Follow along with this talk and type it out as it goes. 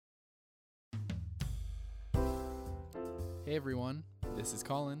Hey everyone, this is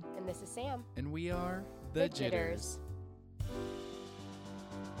Collin. And this is Sam. And we are The Jitters.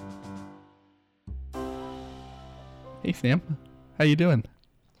 Hey Sam, how you doing?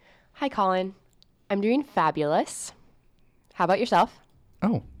 Hi Collin. I'm doing fabulous. How about yourself?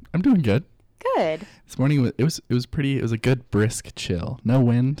 Oh, I'm doing good. Good. This morning it was a good brisk chill. No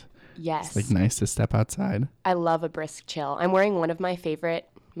wind. Yes. It's like nice to step outside. I love a brisk chill. I'm wearing one of my favorite,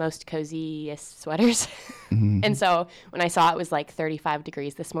 most coziest sweaters. Mm-hmm. And so when I saw it was like 35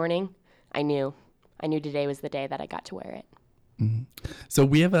 degrees this morning, I knew today was the day that I got to wear it. Mm-hmm. So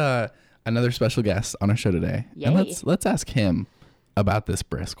we have another special guest on our show today. Yay. And let's ask him about this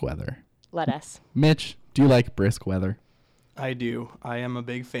brisk weather. Let us. Mitch, do you like brisk weather? I do. I am a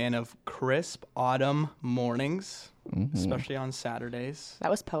big fan of crisp autumn mornings, especially on Saturdays.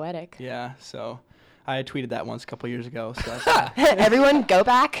 That was poetic. Yeah, so I tweeted that once a couple years ago. So Everyone go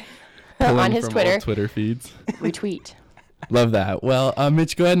back on his from Twitter. Old Twitter feeds. Retweet. Love that. Well,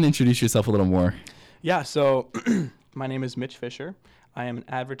 Mitch, go ahead and introduce yourself a little more. Yeah, so my name is Mitch Fisher. I am an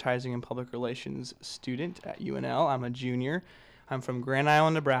advertising and public relations student at UNL. I'm a junior. I'm from Grand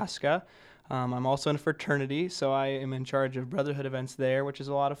Island, Nebraska. I'm also in a fraternity, so I am in charge of brotherhood events there, which is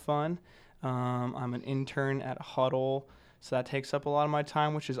a lot of fun. I'm an intern at Hudl, so that takes up a lot of my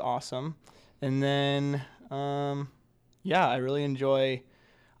time, which is awesome. And then, I really enjoy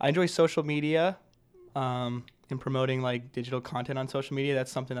social media and promoting like digital content on social media.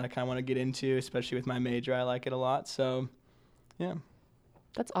 That's something that I kind of want to get into, especially with my major. I like it a lot. So, yeah.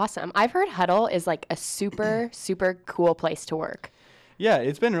 That's awesome. I've heard Hudl is like a super, super cool place to work. Yeah,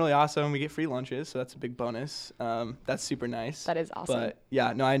 it's been really awesome. We get free lunches, so that's a big bonus. That's super nice. That is awesome. But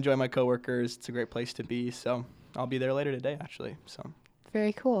yeah, no, I enjoy my coworkers. It's a great place to be. So I'll be there later today, actually. So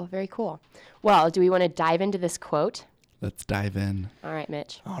Very cool. Very cool. Well, do we want to dive into this quote? Let's dive in. All right,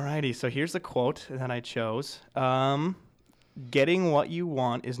 Mitch. alrighty, so here's the quote that I chose. Getting what you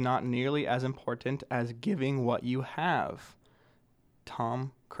want is not nearly as important as giving what you have.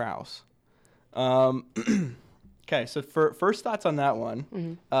 Tom Krause. Okay, so for first thoughts on that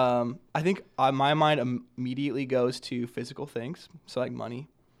one, I think my mind immediately goes to physical things, so like money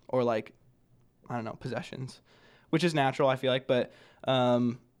or like, I don't know, possessions, which is natural, I feel like. But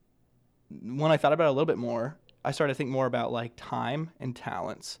when I thought about it a little bit more, I started to think more about like time and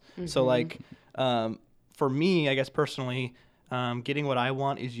talents. So like for me, I guess personally, getting what I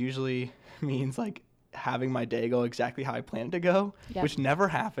want is usually means like having my day go exactly how I plan it to go, which never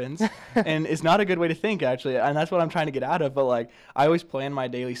happens. And it's not a good way to think, actually. And that's what I'm trying to get out of. But like, I always plan my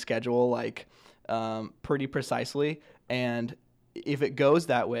daily schedule like pretty precisely. And if it goes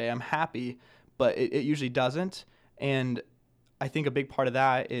that way, I'm happy, but it usually doesn't. And I think a big part of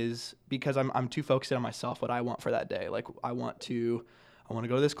that is because I'm too focused on myself, what I want for that day. Like I want to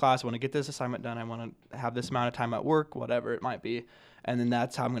go to this class, I want to get this assignment done, I want to have this amount of time at work, whatever it might be. And then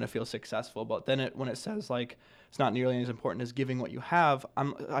that's how I'm going to feel successful. But then when it says like it's not nearly as important as giving what you have,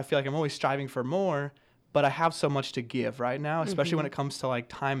 I feel like I'm always striving for more, but I have so much to give right now, especially when it comes to like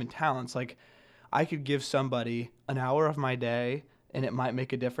time and talents. Like I could give somebody an hour of my day and it might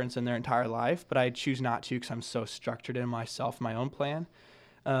make a difference in their entire life, but I choose not to because I'm so structured in myself, my own plan.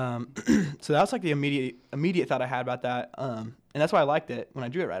 So that was like the immediate thought I had about that. And that's why I liked it when I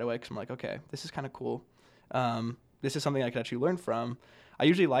drew it right away, because I'm like, okay, this is kind of cool. This is something I could actually learn from. I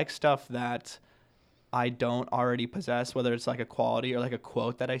usually like stuff that I don't already possess, whether it's like a quality or like a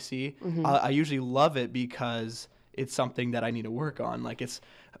quote that I see. I usually love it because it's something that I need to work on. Like it's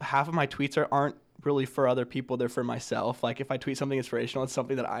half of my tweets aren't really for other people, they're for myself. Like if I tweet something inspirational, it's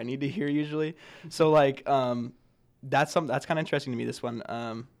something that I need to hear usually. So like that's kind of interesting to me, this one.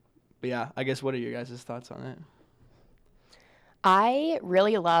 But yeah, I guess what are your guys' thoughts on it? I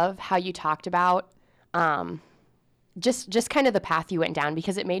really love how you talked about just kind of the path you went down,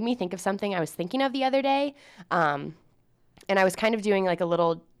 because it made me think of something I was thinking of the other day. And I was kind of doing like a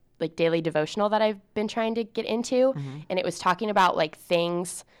little like daily devotional that I've been trying to get into. And it was talking about like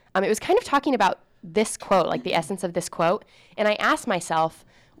things. It was kind of talking about this quote, like the essence of this quote. And I asked myself,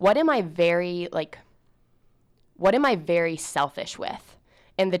 what am I very selfish with?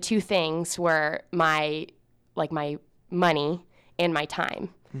 And the two things were my money and my time.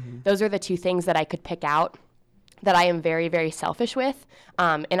 Those are the two things that I could pick out that I am very, very selfish with.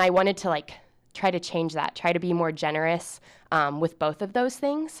 And I wanted to like try to change that, try to be more generous with both of those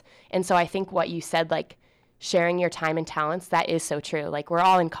things. And so I think what you said, like sharing your time and talents, that is so true. Like we're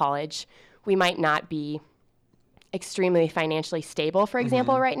all in college. We might not be extremely financially stable, for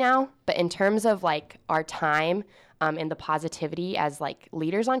example, right now. But in terms of like our time and the positivity as like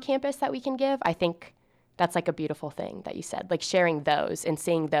leaders on campus that we can give, I think that's like a beautiful thing that you said, like sharing those and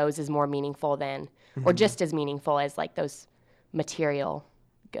seeing those is more meaningful than, or just as meaningful as like those material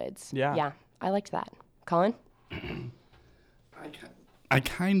goods. Yeah. I liked that. Collin? I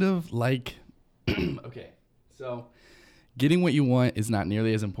kind of like, okay, so getting what you want is not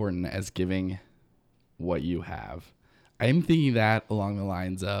nearly as important as giving what you have. I am thinking that along the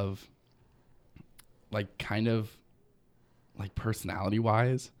lines of, like, kind of like personality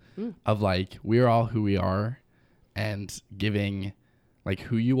wise, of like, we're all who we are, and giving like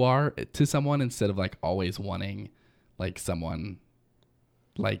who you are to someone instead of like always wanting like someone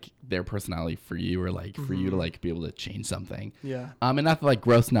like their personality for you, or like for you to like be able to change something. Yeah. And not that like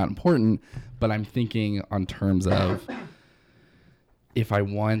growth's not important, but I'm thinking on terms of if I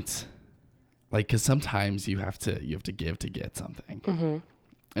want, like, because sometimes you have to give to get something.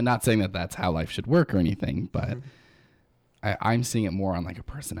 And not saying that that's how life should work or anything, but I'm seeing it more on like a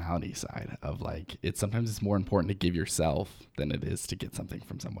personality side of like, sometimes it's more important to give yourself than it is to get something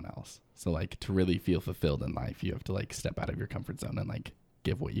from someone else. So like, to really feel fulfilled in life, you have to like step out of your comfort zone and like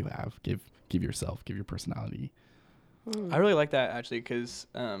give what you have, give yourself, give your personality. I really like that, actually, because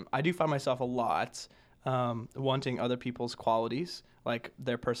I do find myself a lot wanting other people's qualities, like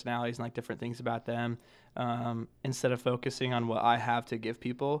their personalities and like different things about them, instead of focusing on what I have to give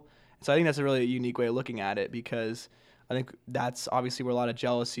people. So I think that's a really unique way of looking at it, because I think that's obviously where a lot of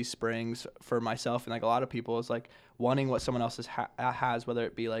jealousy springs for myself and like a lot of people, is like wanting what someone else has, whether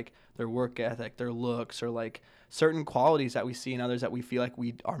it be like their work ethic, their looks, or like certain qualities that we see in others that we feel like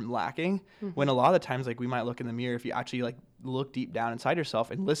we are lacking. When a lot of the times, like, we might look in the mirror, if you actually like look deep down inside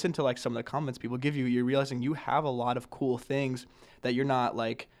yourself and listen to like some of the comments people give you, you're realizing you have a lot of cool things that you're not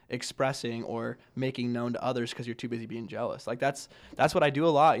like expressing or making known to others because you're too busy being jealous. Like that's what I do a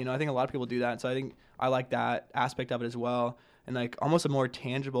lot. I think a lot of people do that. And so I think I like that aspect of it as well. And like almost a more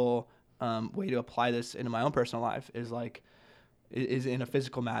tangible way to apply this into my own personal life is in a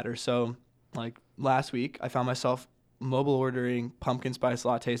physical matter. So like last week, I found myself mobile ordering pumpkin spice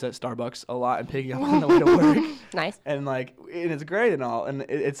lattes at Starbucks a lot and picking up on the way to work. Nice. And like, and it's great and all, and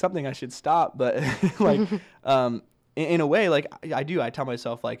it's something I should stop. But like, in a way, like I tell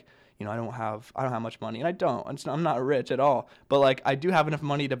myself like, I don't have much money, and I don't. I'm not rich at all. But like, I do have enough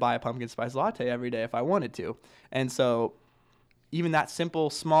money to buy a pumpkin spice latte every day if I wanted to. And so, even that simple,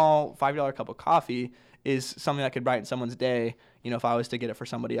 small $5 cup of coffee is something that could brighten someone's day, if I was to get it for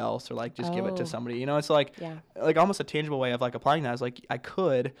somebody else, or like just give it to somebody, it's like, like almost a tangible way of like applying that is like, I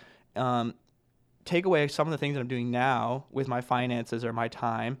could take away some of the things that I'm doing now with my finances or my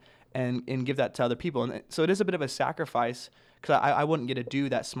time and give that to other people. And so it is a bit of a sacrifice, because I wouldn't get to do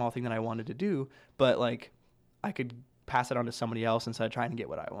that small thing that I wanted to do, but like I could pass it on to somebody else instead of trying to get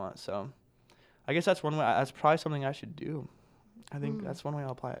what I want. So I guess that's one way. That's probably something I should do. I think that's one way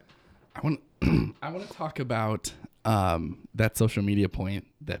I'll apply it. I want to talk about that social media point,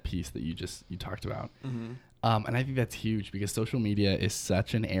 that piece that you talked about. And I think that's huge, because social media is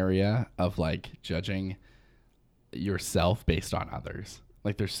such an area of like judging yourself based on others.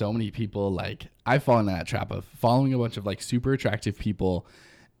 Like, there's so many people, like, I've fallen in that trap of following a bunch of like super attractive people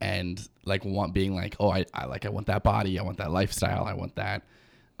and like being like, oh, I want that body, I want that lifestyle, I want that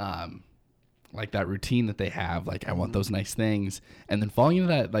like that routine that they have, like I want those nice things, and then falling into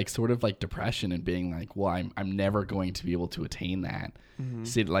that like sort of like depression and being like, well, I'm never going to be able to attain that,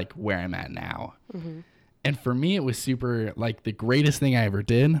 see like where I'm at now. And for me, it was super, like, the greatest thing I ever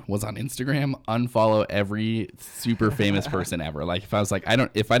did was on Instagram unfollow every super famous person ever. Like, if I was like,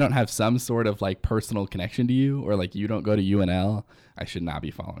 if I don't have some sort of like personal connection to you, or like you don't go to UNL, I should not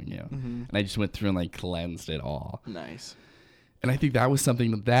be following you. And I just went through and like cleansed it all. Nice. And I think that was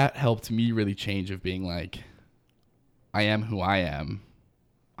something that helped me really change, of being like, I am who I am.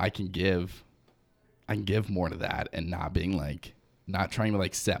 I can give more to that, and not being like, not trying to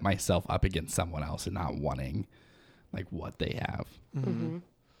like set myself up against someone else and not wanting like what they have.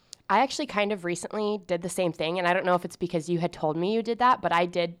 I actually kind of recently did the same thing, and I don't know if it's because you had told me you did that, but I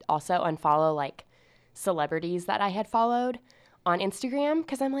did also unfollow like celebrities that I had followed on Instagram,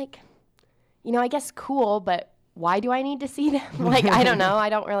 because I'm like, I guess cool, but why do I need to see them? Like, I don't know. I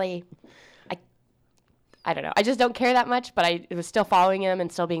don't know. I just don't care that much, but I was still following him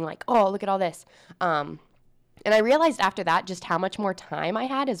and still being like, oh, look at all this. And I realized after that just how much more time I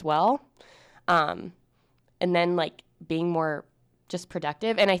had as well. And then like being more just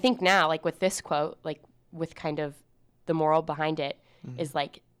productive. And I think now, like with this quote, like with kind of the moral behind it, is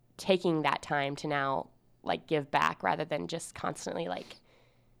like taking that time to now like give back, rather than just constantly like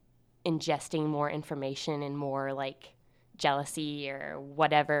ingesting more information and more like jealousy or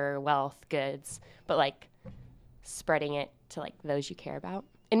whatever wealth goods, but like spreading it to like those you care about,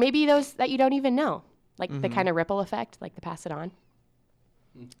 and maybe those that you don't even know, like the kind of ripple effect, like to pass it on.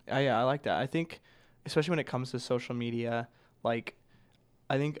 Yeah, I like that. I think especially when it comes to social media, like,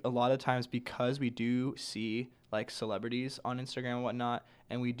 I think a lot of times because we do see like celebrities on Instagram and whatnot,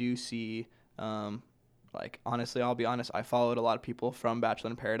 and we do see, like, honestly, I'll be honest, I followed a lot of people from Bachelor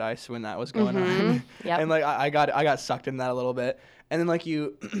in Paradise when that was going on. Yep. And like I got sucked in that a little bit. And then like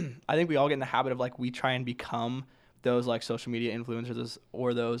I think we all get in the habit of like we try and become those like social media influencers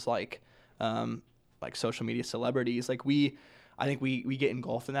or those like social media celebrities. Like I think we get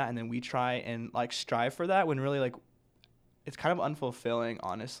engulfed in that, and then we try and like strive for that when really like it's kind of unfulfilling,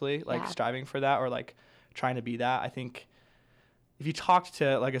 honestly, like striving for that or like trying to be that. I think if you talk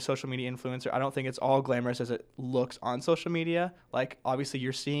to like a social media influencer, I don't think it's all glamorous as it looks on social media. Like obviously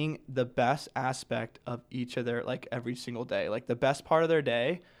you're seeing the best aspect of each of their like every single day. Like the best part of their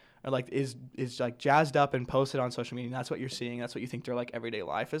day or like is like jazzed up and posted on social media. And that's what you're seeing. That's what you think their like everyday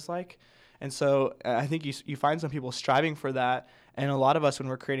life is like. And so I think you find some people striving for that. And a lot of us, when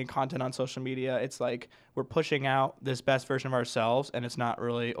we're creating content on social media, it's like we're pushing out this best version of ourselves, and it's not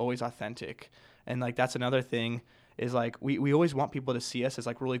really always authentic. And like that's another thing is like we always want people to see us as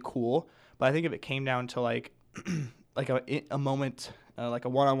like really cool. But I think if it came down to like like a moment, like a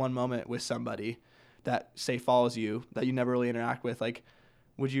one-on-one moment with somebody that say follows you that you never really interact with, like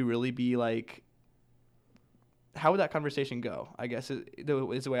would you really be like, how would that conversation go? I guess is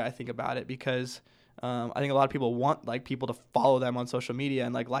the way I think about it, because I think a lot of people want like people to follow them on social media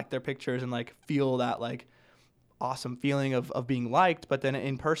and like their pictures and like feel that like awesome feeling of being liked. But then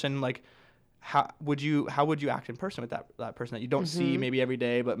in person, like how would you act in person with that person that you don't see maybe every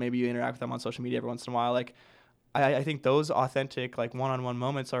day, but maybe you interact with them on social media every once in a while? Like I think those authentic like one-on-one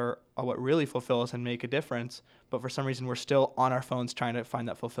moments are what really fulfill us and make a difference. But for some reason, we're still on our phones trying to find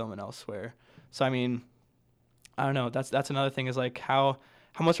that fulfillment elsewhere. So I mean, I don't know. That's another thing is like how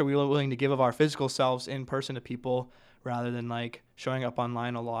much are we willing to give of our physical selves in person to people rather than like showing up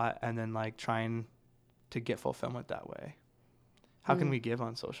online a lot and then like trying to get fulfillment that way. How can we give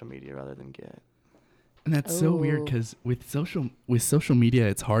on social media rather than get? And that's so weird because with social media,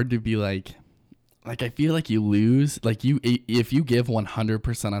 it's hard to be like I feel like you lose, like if you give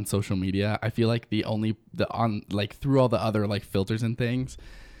 100% on social media, I feel like through all the other like filters and things,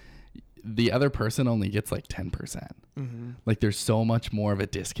 the other person only gets like 10%. Mm-hmm. Like there's so much more of a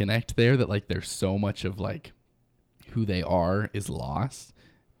disconnect there that like there's so much of like who they are is lost,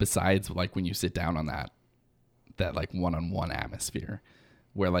 besides like when you sit down on that like one-on-one atmosphere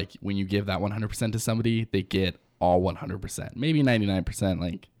where like when you give that 100% to somebody, they get all 100%, maybe 99%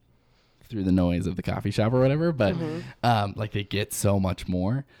 like through the noise of the coffee shop or whatever, but like they get so much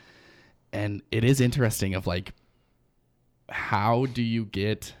more. And it is interesting of like how do you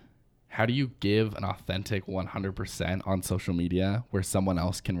give an authentic 100% on social media where someone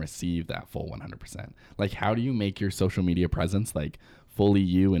else can receive that full 100%? Like, how do you make your social media presence like fully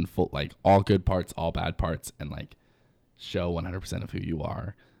you and full, like all good parts, all bad parts, and like show 100% of who you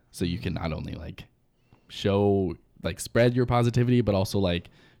are, so you can not only like show, like spread your positivity, but also like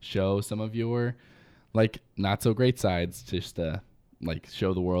show some of your like not so great sides, just to like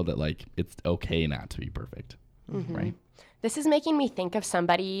show the world that like it's okay not to be perfect, right? This is making me think of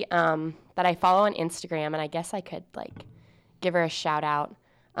somebody that I follow on Instagram, and I guess I could like give her a shout out.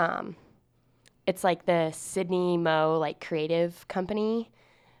 It's like the Sydney Mo like creative company.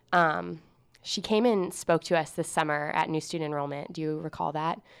 She came and spoke to us this summer at new student enrollment. Do you recall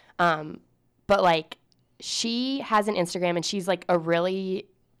that? But like she has an Instagram, and she's like a really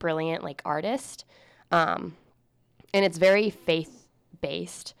brilliant like artist, and it's very faith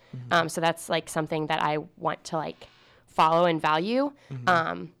based. So that's like something that I want to like follow and value.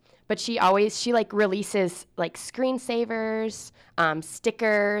 But she like releases like screensavers,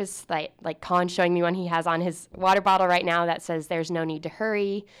 stickers, like Collin showing me one he has on his water bottle right now that says there's no need to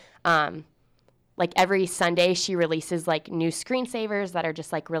hurry. Like every Sunday she releases like new screensavers that are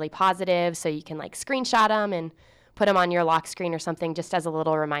just like really positive, so you can like screenshot them and put them on your lock screen or something just as a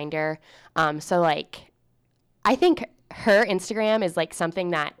little reminder. So like I think her Instagram is like something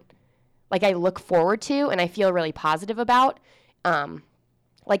that like I look forward to and I feel really positive about.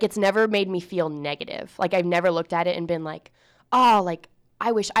 Like it's never made me feel negative. Like I've never looked at it and been like, oh, like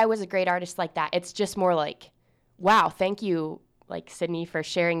I wish I was a great artist like that. It's just more like, wow, thank you, like Sydney, for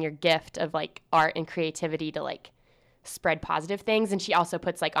sharing your gift of like art and creativity to like spread positive things. And she also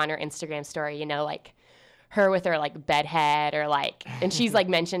puts like on her Instagram story, you know, like her with her like bedhead or like, and she's like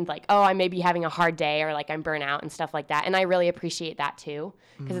mentioned like, oh, I may be having a hard day or like I'm burnt out and stuff like that. And I really appreciate that too,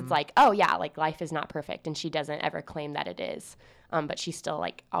 because it's like, oh yeah, like life is not perfect, and she doesn't ever claim that it is. But she still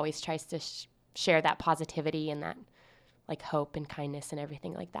like always tries to share that positivity and that like hope and kindness and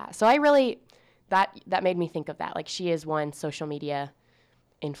everything like that. So I really, that made me think of that. Like she is one social media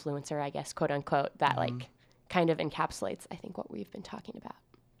influencer, I guess, quote unquote, that like kind of encapsulates, I think, what we've been talking about.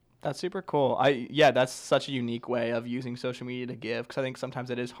 That's super cool. That's such a unique way of using social media to give, because I think sometimes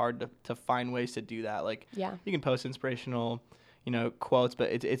it is hard to find ways to do that. Like, you can post inspirational, quotes,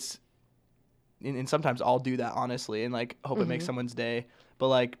 but it's and sometimes I'll do that, honestly, and like hope it makes someone's day. But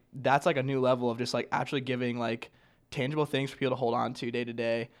like that's like a new level of just like actually giving like tangible things for people to hold on to day to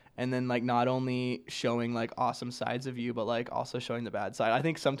day, and then like not only showing like awesome sides of you, but like also showing the bad side. I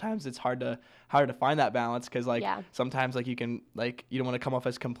think sometimes it's hard to find that balance, because like sometimes like you can like you don't want to come off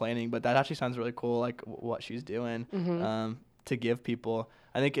as complaining, but that actually sounds really cool, like what she's doing to give people.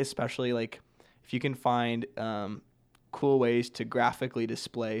 I think especially like if you can find cool ways to graphically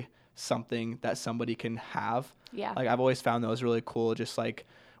display something that somebody can have. Like I've always found those really cool, just like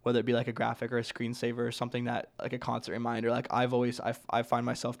whether it be like a graphic or a screensaver or something that like a constant reminder. Like I find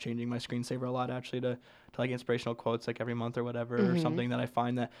myself changing my screensaver a lot, actually, to like inspirational quotes like every month or whatever, or something that I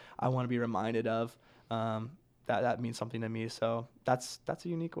find that I want to be reminded of, that means something to me. So that's a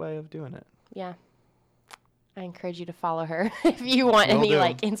unique way of doing it. Yeah. I encourage you to follow her if you want any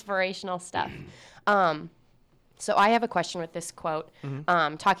like inspirational stuff. So I have a question with this quote,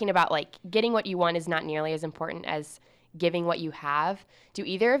 talking about like getting what you want is not nearly as important as giving what you have. Do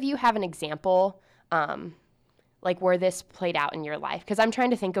either of you have an example, like where this played out in your life? Because I'm trying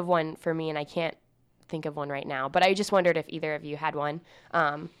to think of one for me and I can't think of one right now, but I just wondered if either of you had one,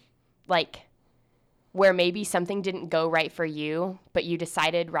 like where maybe something didn't go right for you, but you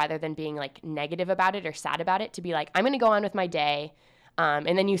decided rather than being like negative about it or sad about it to be like, I'm going to go on with my day.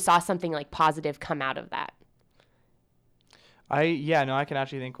 And then you saw something like positive come out of that. I can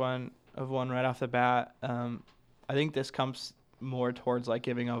actually think of one right off the bat. I think this comes more towards like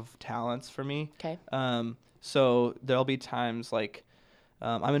giving of talents for me. Okay. So there'll be times like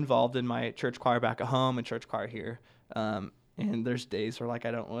I'm involved in my church choir back at home and church choir here. And there's days where like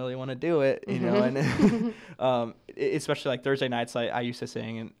I don't really want to do it, and especially like Thursday nights, I used to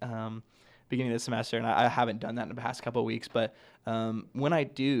sing and beginning of the semester, and I haven't done that in the past couple of weeks. But when I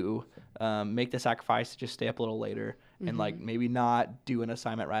do make the sacrifice to just stay up a little later and like maybe not do an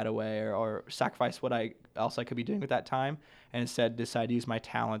assignment right away, or sacrifice what I could be doing with that time, and instead decide to use my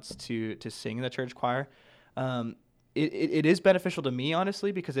talents to sing in the church choir. It is beneficial to me,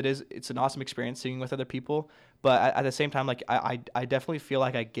 honestly, because it's an awesome experience singing with other people. But at the same time, like I definitely feel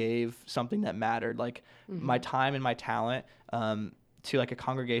like I gave something that mattered, like my time and my talent to like a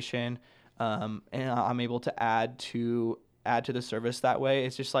congregation, and I'm able to add to the service that way.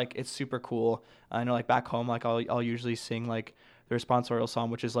 It's just like it's super cool. I know like back home, like I'll usually sing like the responsorial psalm,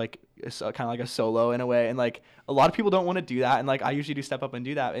 which is like kind of like a solo in a way, and like a lot of people don't want to do that, and like I usually do step up and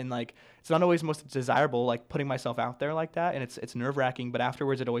do that, and like it's not always most desirable, like putting myself out there like that, and it's nerve-wracking, but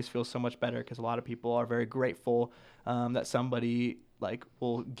afterwards it always feels so much better, because a lot of people are very grateful that somebody like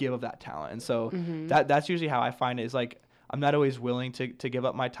will give of that talent. And so that's usually how I find it, is like I'm not always willing to give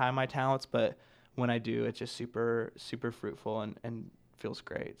up my time, my talents, but when I do, it's just super super fruitful and feels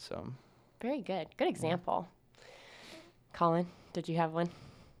great. So very good example. Colin, did you have one?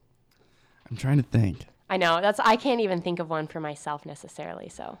 I'm trying to think. I know I can't even think of one for myself necessarily.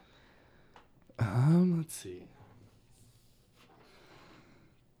 So, let's see.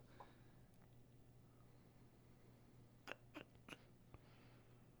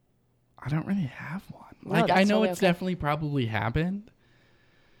 I don't really have one. No, like I know totally it's okay. definitely probably happened,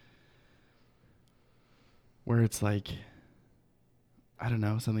 where it's like, I don't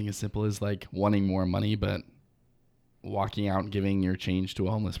know, something as simple as like wanting more money, but walking out and giving your change to a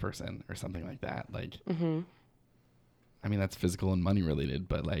homeless person or something like that. Like, I mean, that's physical and money related,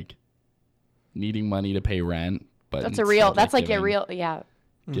 but like needing money to pay rent, but that's a real, that's like a real, yeah.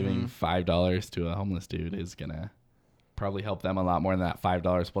 Giving $5 to a homeless dude is going to probably help them a lot more than that.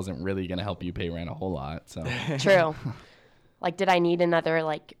 $5 wasn't really going to help you pay rent a whole lot. So True. Like, did I need another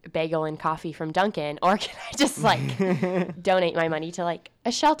like bagel and coffee from Dunkin', or can I just like donate my money to like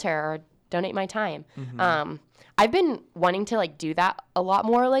a shelter or donate my time? I've been wanting to like do that a lot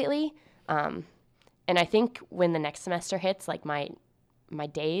more lately. And I think when the next semester hits, like my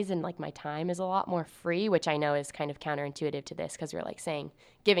days and like my time is a lot more free, which I know is kind of counterintuitive to this, because we're like saying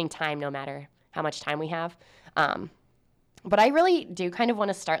giving time no matter how much time we have. But I really do kind of want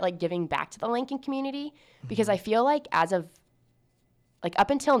to start like giving back to the Lincoln community, because I feel like as of like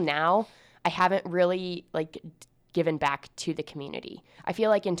up until now, I haven't really like given back to the community. I feel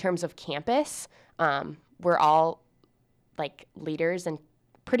like in terms of campus, we're all like leaders and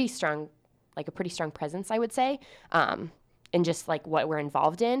pretty strong presence, I would say, in just like what we're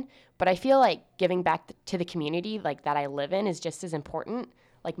involved in. But I feel like giving back to the community like that I live in is just as important,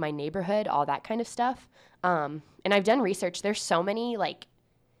 like my neighborhood, all that kind of stuff. And I've done research. There's so many like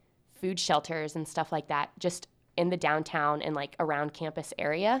food shelters and stuff like that, just in the downtown and like around campus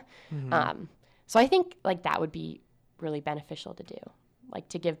area. So I think like that would be really beneficial to do, like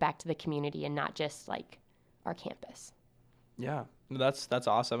to give back to the community and not just like our campus. Yeah, that's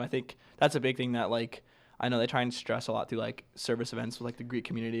awesome. I think that's a big thing that like I know they try and stress a lot through like service events with like the Greek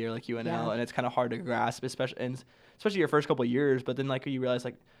community or like UNL, and it's kind of hard to grasp, especially your first couple of years. But then like you realize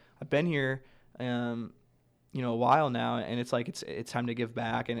like I've been here, a while now, and it's like it's time to give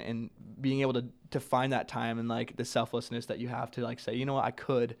back, and being able to find that time and like the selflessness that you have to like say, you know what, I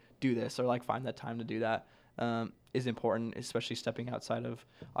could do this, or like find that time to do that is important, especially stepping outside of,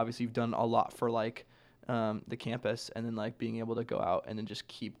 obviously you've done a lot for like the campus, and then like being able to go out and then just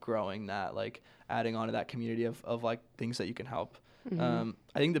keep growing that, like adding on to that community of like things that you can help. I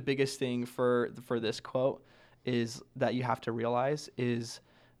think the biggest thing for this quote is that you have to realize is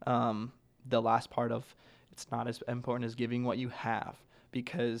the last part of, it's not as important as giving what you have,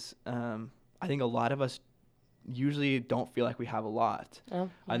 because I think a lot of us usually don't feel like we have a lot.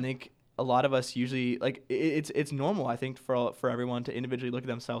 I think a lot of us usually, like, it's normal, I think, for everyone to individually look at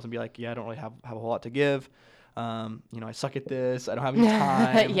themselves and be like, yeah, I don't really have a whole lot to give. I suck at this. I don't have any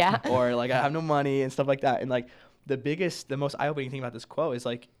time. Or like I have no money and stuff like that. And like the most eye-opening thing about this quote is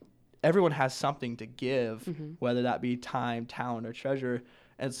like everyone has something to give, whether that be time, talent, or treasure.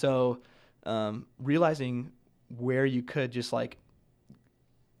 And so realizing where you could just like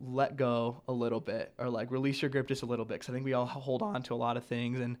let go a little bit, or like release your grip just a little bit, because I think we all hold on to a lot of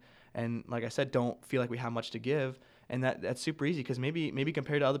things, and like I said, don't feel like we have much to give, and that's super easy, because maybe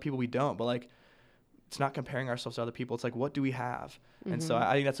compared to other people we don't, but like it's not comparing ourselves to other people, it's like what do we have. And so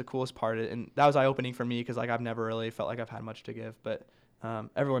I think that's the coolest part, and that was eye-opening for me, because like I've never really felt like I've had much to give, but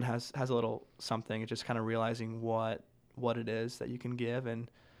everyone has a little something. It's just kind of realizing what it is that you can give, and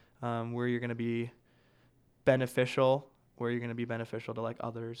where you're going to be beneficial, to like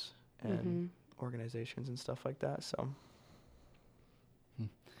others and organizations and stuff like that. So, and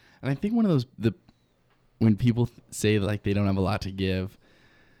I think one of those, when people say like they don't have a lot to give,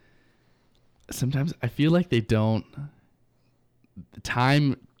 sometimes I feel like they don't.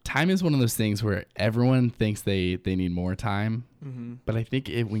 Time is one of those things where everyone thinks they need more time, but I think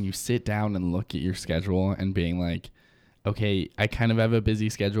when you sit down and look at your schedule and being like, okay, I kind of have a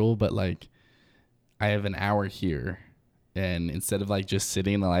busy schedule, but like I have an hour here, and instead of like just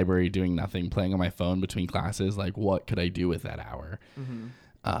sitting in the library doing nothing, playing on my phone between classes, like what could I do with that hour?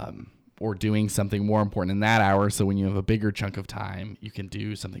 Or doing something more important in that hour, so when you have a bigger chunk of time, you can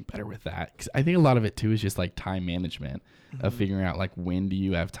do something better with that. 'Cause I think a lot of it too is just like time management, of figuring out like when do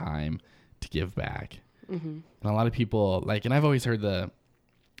you have time to give back. And a lot of people like, and I've always heard the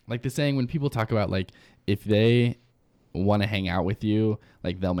saying, when people talk about like if they want to hang out with you,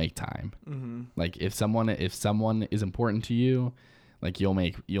 like they'll make time. Like if someone is important to you, like you'll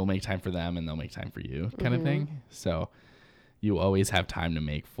make time for them, and they'll make time for you, kind of thing. So you always have time to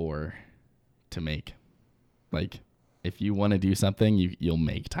make like if you want to do something, you'll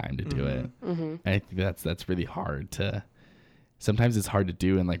make time to do it. And I think that's really hard to, sometimes it's hard to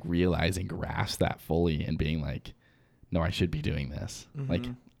do, and like realize and grasp that fully, and being like, no, I should be doing this. Like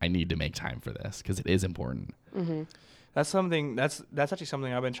I need to make time for this, because it is important. That's actually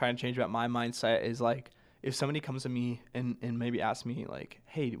something I've been trying to change about my mindset, is like if somebody comes to me and maybe asks me like,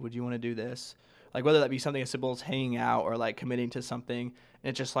 hey, would you want to do this? Like whether that be something as simple as hanging out, or like committing to something, and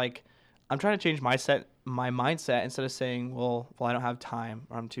it's just like I'm trying to change my mindset, instead of saying, well, I don't have time,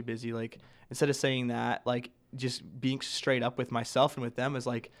 or I'm too busy. Like instead of saying that, like just being straight up with myself and with them is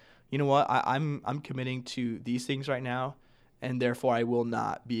like, you know what, I'm committing to these things right now, and therefore I will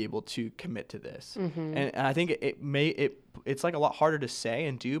not be able to commit to this. And I think it's like a lot harder to say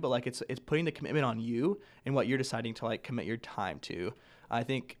and do, but like it's putting the commitment on you and what you're deciding to like commit your time to. I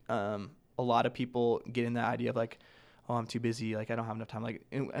think a lot of people get in that idea of like, oh, I'm too busy, like I don't have enough time, like,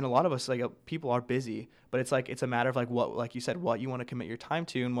 and a lot of us, like people are busy, but it's like it's a matter of like what, like you said, what you want to commit your time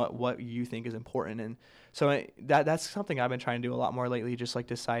to, and what you think is important. And so that's something I've been trying to do a lot more lately, just like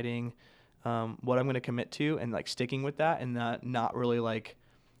deciding what I'm going to commit to, and like sticking with that, and not really like,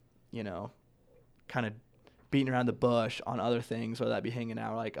 kind of beating around the bush on other things, whether that be hanging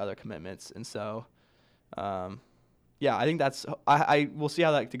out or like other commitments. And so yeah, I think I will see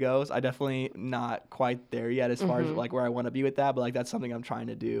how that goes. I definitely not quite there yet as far as like where I want to be with that, but like that's something I'm trying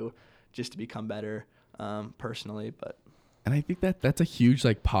to do just to become better personally. But and I think that's a huge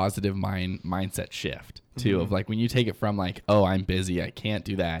like positive mindset shift too, of like when you take it from like, oh, I'm busy, I can't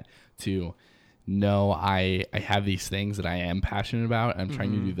do that, to no, I have these things that I am passionate about, I'm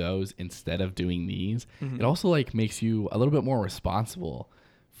trying to do those instead of doing these. It also like makes you a little bit more responsible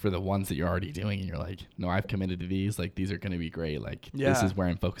for the ones that you're already doing, and you're like, no, I've committed to these. Like, these are going to be great. Like, this is where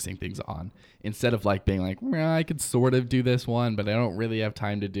I'm focusing things on, instead of like being like, well, I could sort of do this one, but I don't really have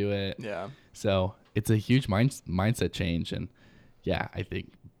time to do it. Yeah. So it's a huge mindset change. And yeah, I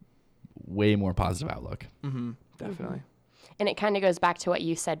think way more positive outlook. Definitely. And it kind of goes back to what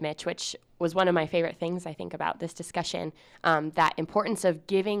you said, Mitch, which was one of my favorite things, I think, about this discussion, that importance of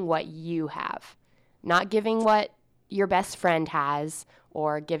giving what you have, not giving what your best friend has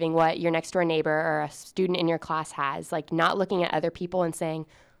or giving what your next door neighbor or a student in your class has, like not looking at other people and saying,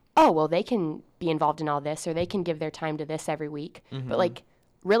 oh, well, they can be involved in all this or they can give their time to this every week. But like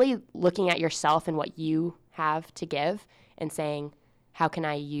really looking at yourself and what you have to give and saying, how can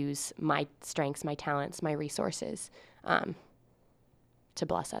I use my strengths, my talents, my resources to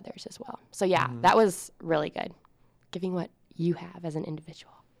bless others as well. So yeah, that was really good. Giving what you have as an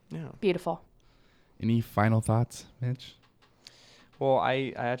individual. Yeah. Beautiful. Any final thoughts, Mitch? Well,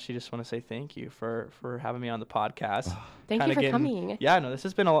 I actually just want to say thank you for having me on the podcast. Thank you for coming. Yeah, no, this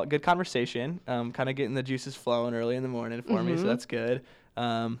has been a good conversation. Kind of getting the juices flowing early in the morning for me, so that's good.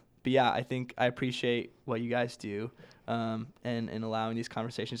 But yeah, I think I appreciate what you guys do and allowing these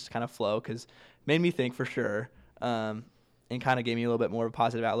conversations to kind of flow, because made me think for sure. And kind of gave me a little bit more of a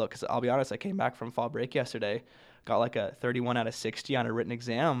positive outlook, because I'll be honest, I came back from fall break yesterday, got like a 31 out of 60 on a written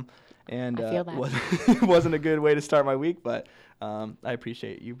exam, and I feel that. wasn't a good way to start my week, but I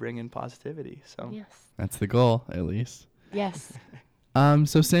appreciate you bringing positivity. So Yes. That's the goal, at least. Yes.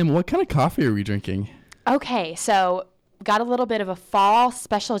 So Sam, what kind of coffee are we drinking? Okay, so got a little bit of a fall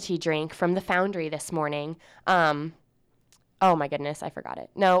specialty drink from the Foundry this morning. Oh my goodness, I forgot it.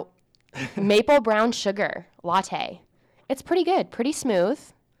 No, maple brown sugar latte. It's pretty good, pretty smooth,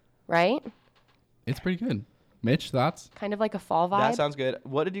 right? It's pretty good. Mitch, thoughts? Kind of like a fall vibe. that sounds good.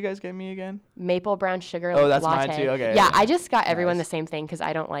 What did you guys get me again? Maple brown sugar Oh, that's latte. mine too. Okay. Yeah, I just got everyone Nice. the same thing because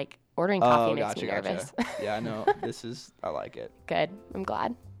I don't like ordering coffee. Makes Gotcha. me nervous. Yeah, no, I like it. Good. I'm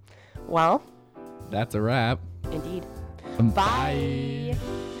glad. Well, That's a wrap. indeed. Bye. Bye.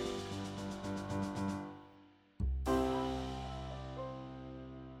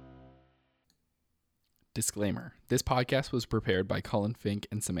 Disclaimer. This podcast was prepared by Collin Fink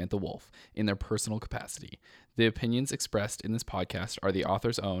and Samantha Wolf in their personal capacity. The opinions expressed in this podcast are the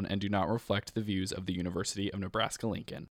author's own and do not reflect the views of the University of Nebraska-Lincoln.